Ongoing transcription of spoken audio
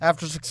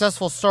After a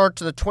successful start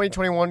to the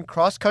 2021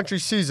 cross-country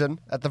season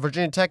at the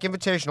Virginia Tech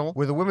Invitational,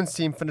 where the women's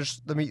team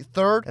finished the meet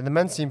third and the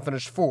men's team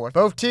finished fourth,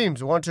 both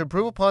teams wanted to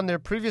improve upon their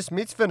previous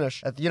meets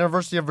finish at the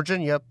University of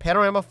Virginia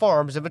Panorama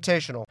Farms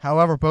Invitational.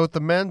 However, both the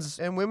men's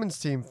and women's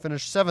team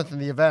finished seventh in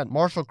the event.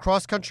 Marshall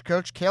cross-country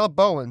coach Caleb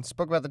Bowen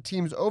spoke about the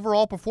team's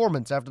overall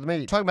performance after the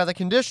meet, talking about the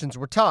conditions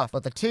were tough,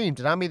 but the team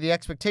did not meet the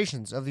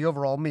expectations of the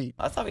overall meet.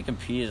 I thought we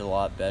competed a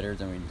lot better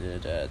than we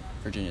did at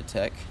Virginia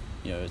Tech.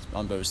 It's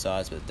on both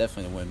sides, but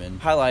definitely the women.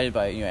 Highlighted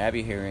by,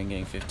 Abby Herring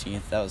getting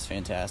 15th. That was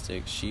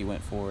fantastic. She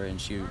went for it,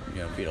 and she,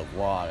 beat a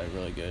lot of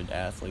really good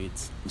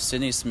athletes.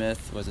 Sydney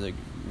Smith was a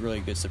really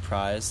good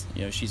surprise.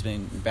 She's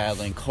been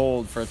battling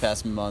cold for the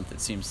past month,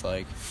 it seems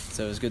like.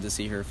 So it was good to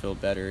see her feel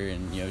better,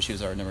 and, she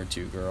was our number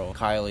 2 girl.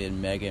 Kylie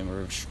and Megan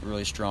were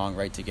really strong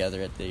right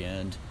together at the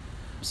end.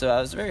 So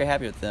I was very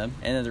happy with them.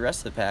 And then the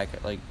rest of the pack,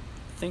 I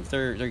think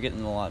they're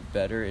getting a lot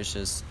better. It's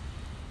just,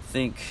 I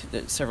think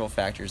that several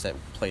factors that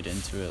played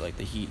into it, like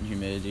the heat and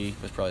humidity,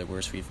 was probably the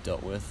worst we've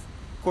dealt with.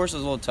 Of course, it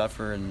was a little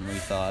tougher than we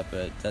thought,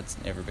 but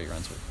everybody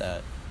runs with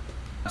that.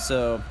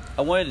 So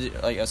I wanted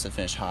us to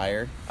finish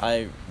higher.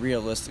 I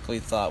realistically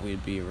thought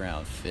we'd be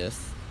around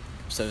 5th.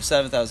 So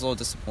 7th, I was a little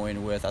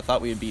disappointed with. I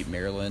thought we'd beat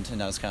Maryland, and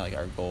that was kind of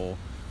our goal.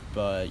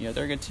 But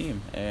they're a good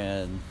team,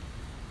 and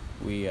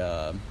we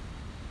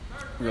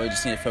really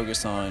just need to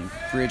focus on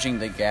bridging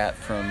the gap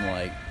from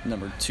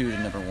number 2 to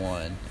number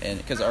 1, and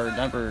because our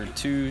number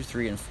 2,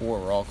 3, and 4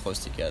 were all close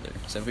together.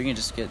 So if we can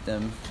just get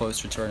them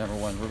closer to our number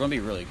 1, we're going to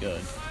be really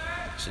good.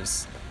 It's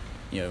just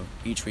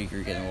each week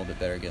you're getting a little bit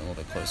better, getting a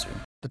little bit closer.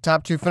 The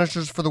top 2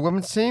 finishers for the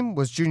women's team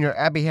was junior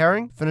Abby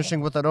Herring, finishing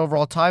with an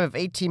overall time of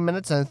 18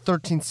 minutes and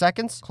 13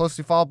 seconds,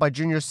 closely followed by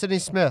junior Sydney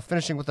Smith,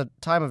 finishing with a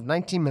time of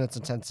 19 minutes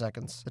and 10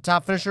 seconds. The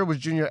top finisher was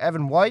junior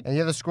Evan White, and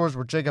the other scorers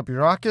were Jacob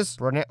Urakis,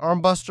 Renee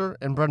Armbuster,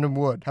 and Brendan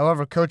Wood.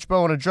 However, Coach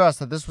Bowen addressed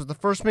that this was the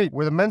first meet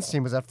where the men's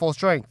team was at full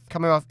strength,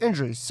 coming off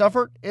injuries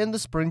suffered in the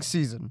spring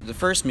season. The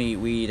first meet,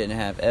 we didn't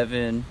have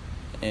Evan,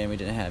 and we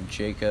didn't have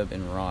Jacob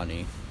and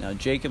Ronnie. Now,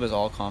 Jacob was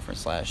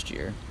all-conference last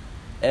year.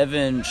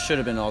 Evan should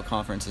have been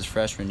all-conference his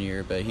freshman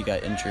year, but he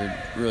got injured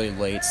really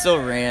late.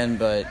 Still ran,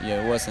 but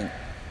it wasn't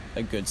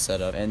a good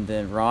setup. And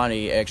then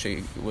Ronnie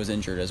actually was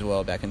injured as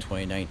well back in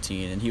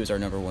 2019, and he was our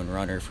number 1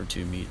 runner for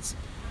 2 meets.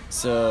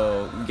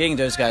 So getting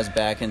those guys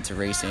back into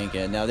racing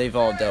again. Now, they've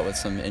all dealt with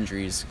some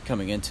injuries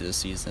coming into the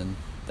season.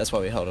 That's why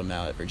we held them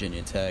out at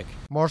Virginia Tech.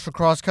 Marshall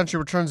Cross Country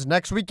returns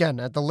next weekend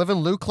at the Live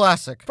and Lou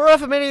Classic. For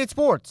FM 88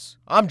 Sports,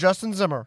 I'm Justin Zimmer.